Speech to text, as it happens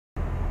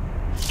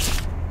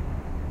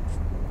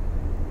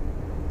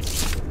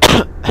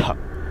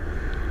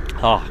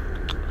Oh.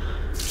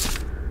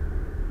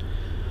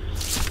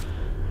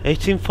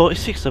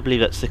 1846, I believe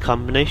that's the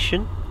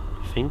combination,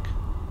 I think.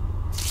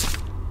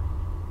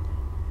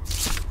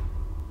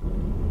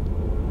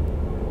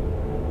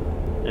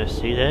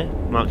 See there?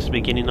 Marks the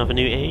beginning of a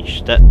new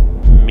age. That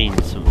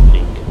means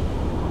something.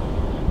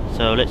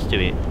 So let's do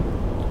it.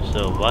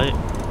 So why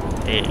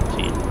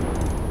 18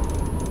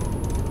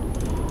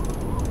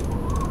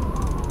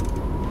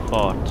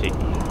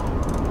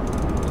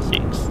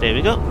 46. There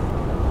we go.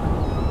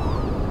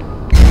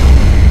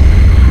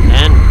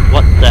 And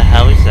what the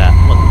hell is that?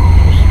 What's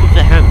with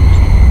the hand?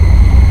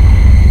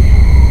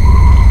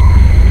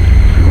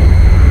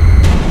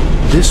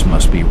 This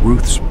must be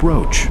Ruth's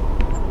brooch.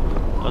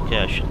 Okay,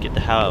 I should get the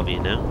hell out of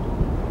here now.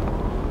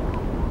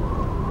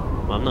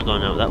 Well, I'm not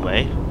going out that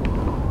way.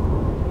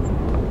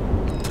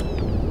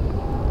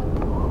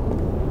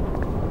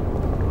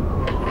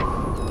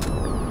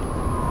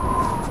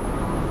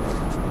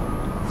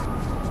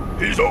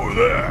 He's over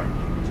there.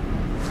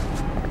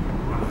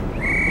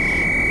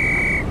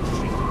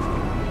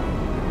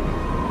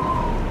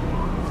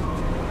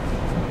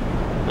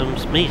 I'm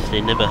amazed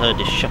they never heard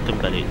this shotgun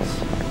Balious.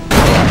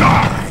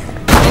 Die!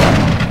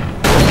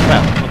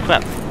 Oh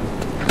crap.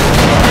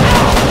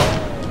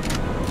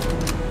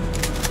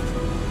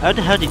 How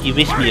the hell did you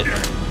miss me at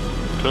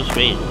close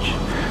range?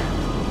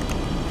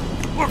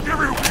 Look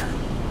everywhere!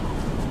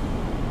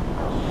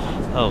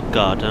 Oh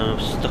god, I'm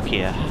stuck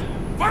here.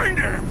 Find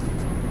him!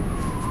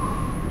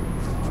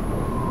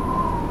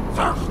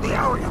 Search the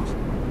area!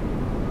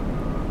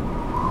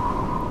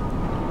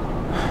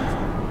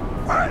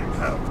 Find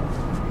him!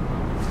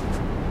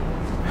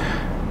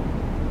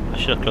 I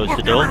should have closed Look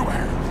the door.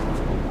 everywhere!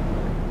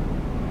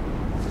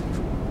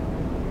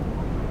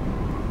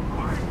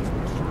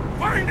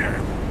 Find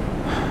him!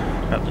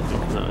 Crap, they're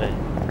coming that way.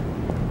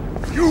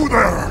 You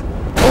there!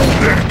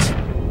 Hold it!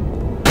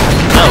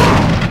 No!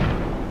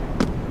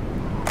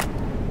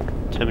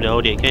 Tell me to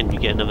hold it again, you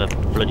get another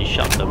bloody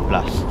shotgun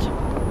blast.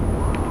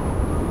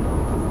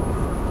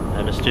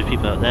 And there's two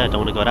people out there, I don't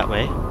want to go that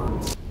way.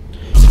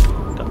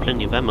 Got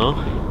plenty of ammo.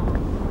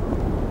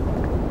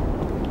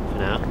 For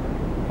now.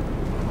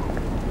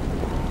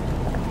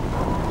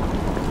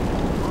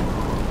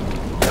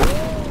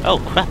 Oh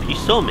crap, you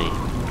saw me!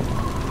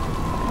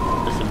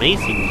 That's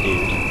amazing,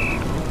 dude.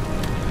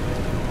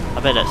 I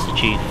bet that's the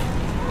chief.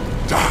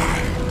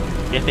 Die!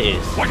 Yep, it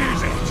is. What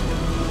is it?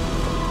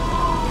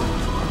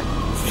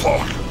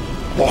 Fuck!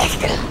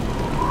 Lost her!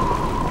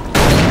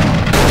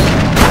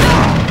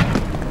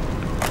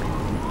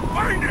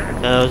 Find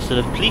her! So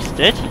the police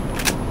did.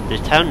 The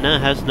town now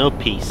has no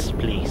peace.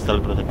 Please,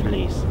 don't go to the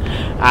police.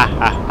 Ah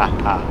ha ha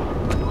ha.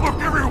 Look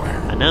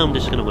everywhere! And now I'm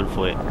just gonna run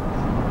for it.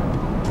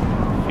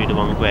 Through the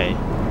wrong way.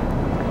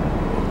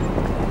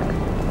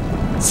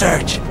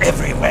 Search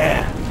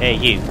everywhere! Hey,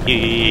 you.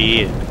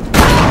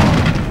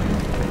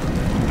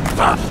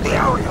 Search the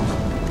area!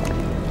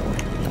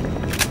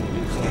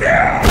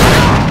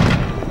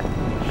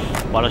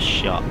 What a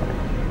shot.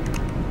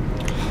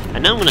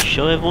 And now I'm gonna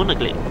show everyone a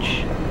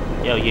glitch.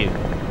 Yo, you.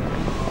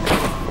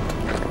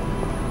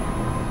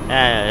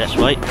 Ah, that's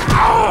right.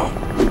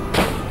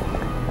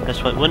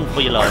 That's right, run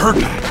for your life. Heard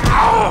that!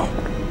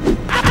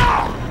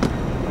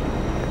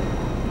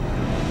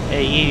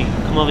 Hey, you,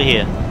 come over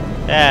here.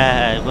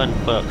 Ah, run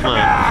for, come on.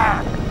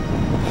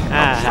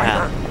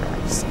 Ah,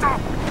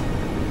 Stop!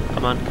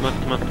 come on.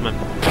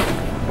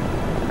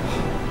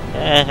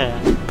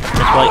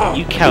 That's right,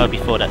 you cower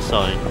before that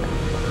sign.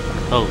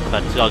 Oh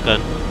crap, he's got a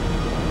gun.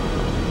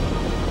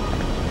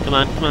 Come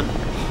on. Come on.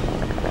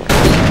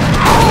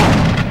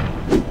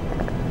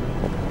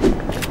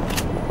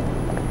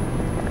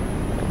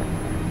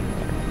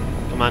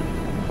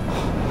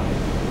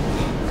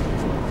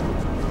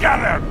 Get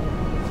him!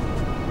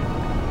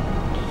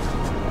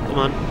 Come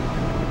on.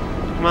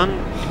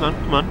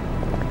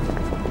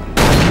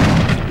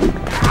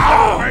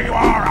 Where you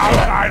are,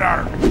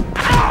 outsider!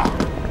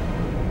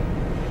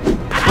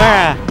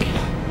 Whack!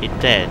 You're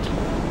dead.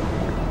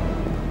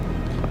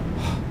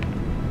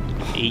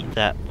 Eat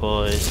that,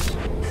 boys.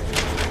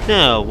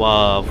 Now,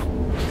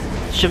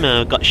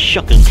 somehow got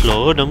shotgun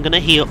clawed, I'm gonna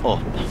heal up.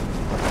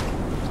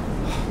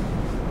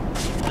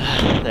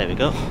 There we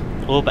go.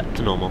 All back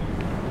to normal.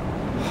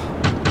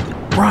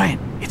 Brian,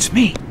 it's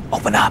me.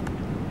 Open up.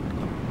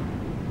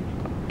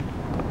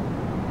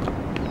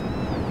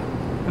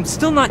 I'm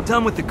still not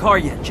done with the car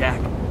yet, Jack.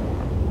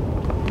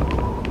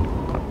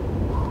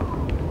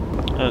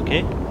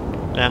 Okay.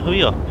 Now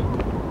hurry up.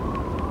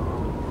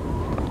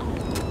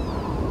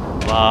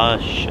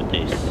 Wash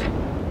this.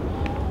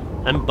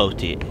 And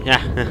boat it.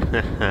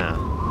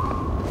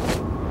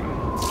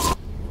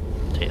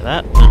 Take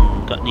that,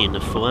 and got near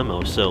enough full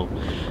ammo, so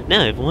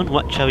now everyone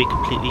watch how he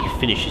completely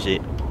finishes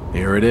it.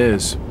 Here it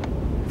is.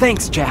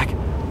 Thanks, Jack.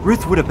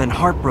 Ruth would have been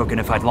heartbroken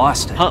if I'd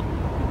lost it. Huh?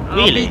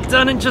 Really? I'll be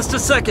done in just a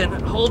second.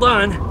 Hold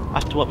on.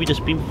 After what we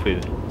just been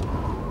through.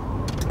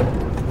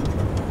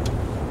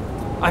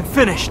 I'm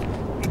finished.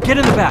 Get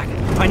in the back.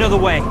 I know the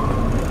way.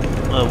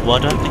 Why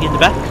do I have to get in the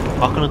back?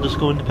 Why can't I just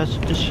go in the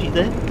passenger seat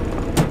there?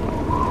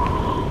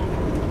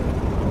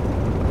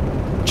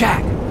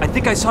 Jack, I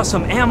think I saw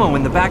some ammo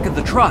in the back of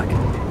the truck.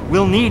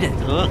 We'll need it.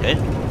 Oh, okay.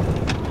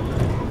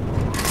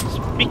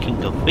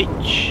 Speaking of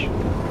which,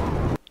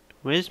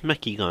 where's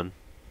Mackie gone?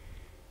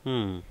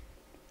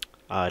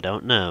 I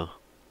don't know.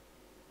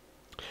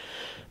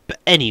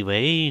 But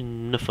anyway,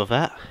 enough of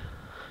that.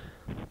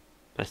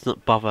 Let's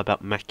not bother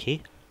about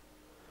Mackie.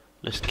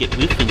 Let's get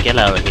Ruth and get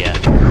out of here.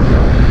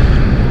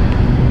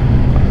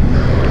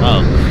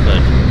 Oh,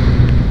 good.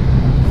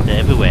 They're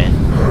everywhere.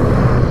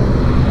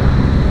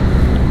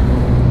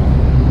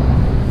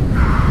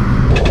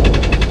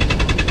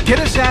 Get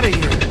us out of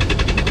here.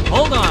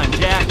 Hold on,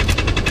 Jack.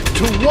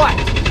 To what?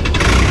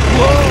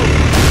 Whoa!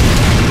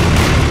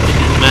 This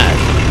is mad.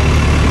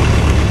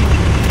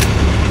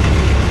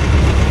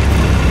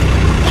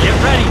 Get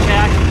ready,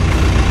 Jack.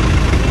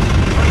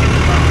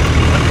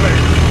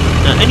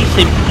 Now, any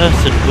sane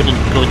person wouldn't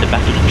go in the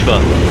back of the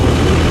truck.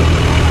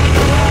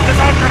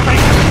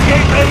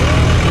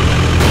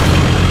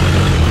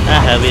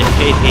 Haha, we're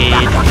escaping.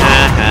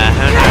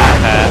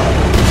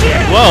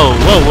 Whoa,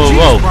 whoa, whoa,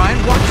 whoa. Jeez, Brian,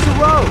 watch the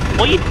road.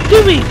 What are you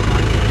doing?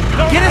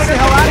 Get us the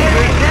hell out of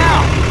here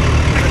now.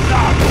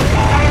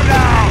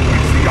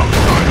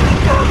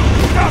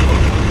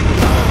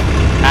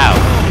 Ow.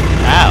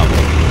 Ow.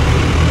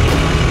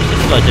 What's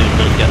this guy doing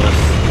trying to get us?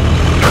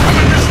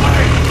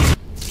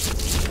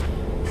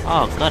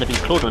 Oh god, I've been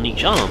clawed on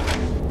each arm.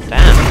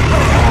 Damn.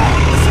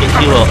 Let's get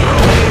you up.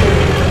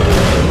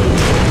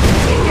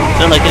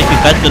 Don't like anything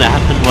bad's gonna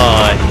happen,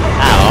 why?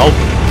 Ow.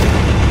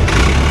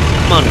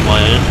 Come on,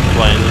 Ryan.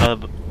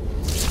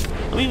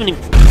 I'm even in... I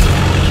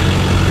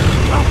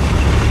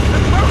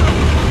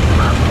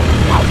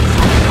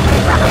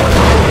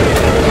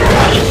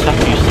should slap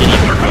you silly,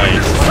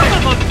 Ryan. Son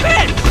of a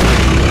bitch!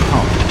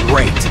 Oh,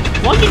 great.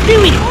 What are you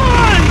doing?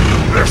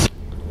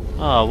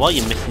 Oh, while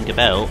you're missing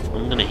about,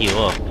 I'm gonna heal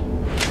up.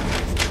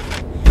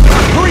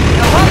 Hurry the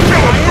hell up,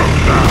 Brian.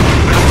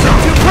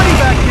 Too pretty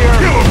back here.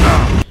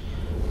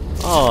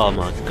 Oh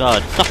my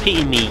god, stop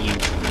hitting me, you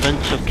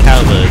bunch of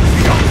cowards.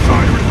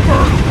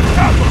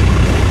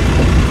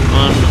 Come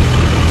on.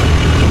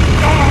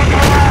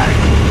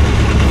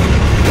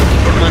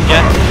 Come on,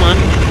 Jack, come on.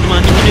 Come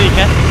on, you can do it,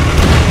 Jack.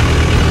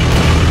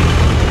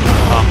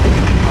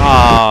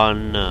 Oh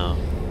no.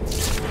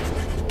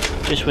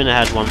 Just when I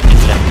had one thing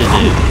left to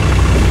do.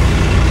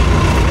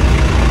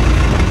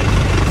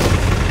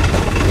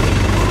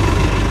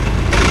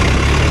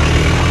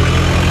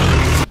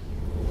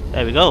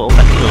 There we go,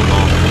 back to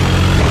normal.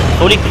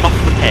 Holy cloth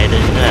repaired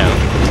as well.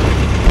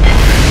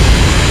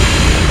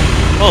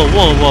 Oh,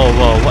 whoa, whoa,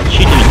 whoa, what's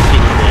she doing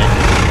sitting there?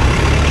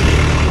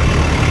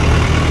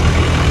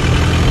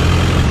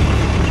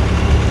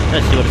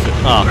 Let's see what it's...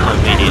 Oh, I can't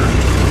read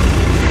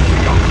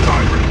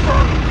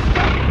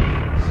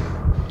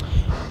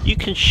it. You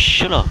can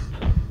shut up.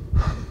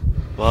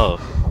 Whoa.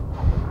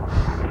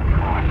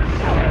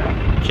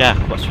 Jack,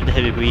 what's with the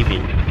heavy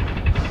breathing?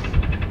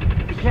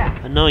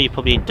 Jack, I know you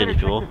probably ain't done it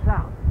before.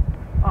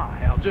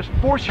 I'll just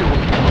force you.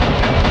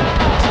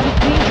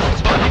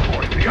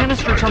 The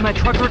canisters on that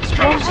truck are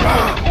explosive.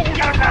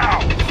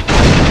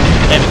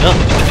 There we go.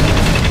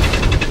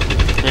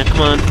 Now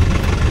come on.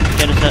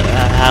 Get us the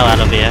hell out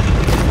of here.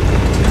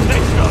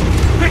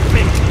 Pick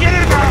me! Get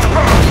it out!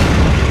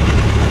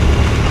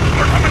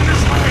 They're coming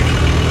this way!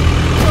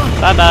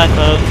 Bye bye,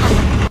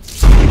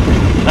 folks.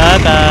 Bye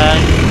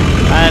bye.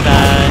 Bye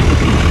bye.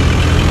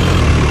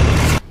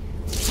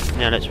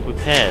 Now let's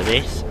repair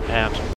this out.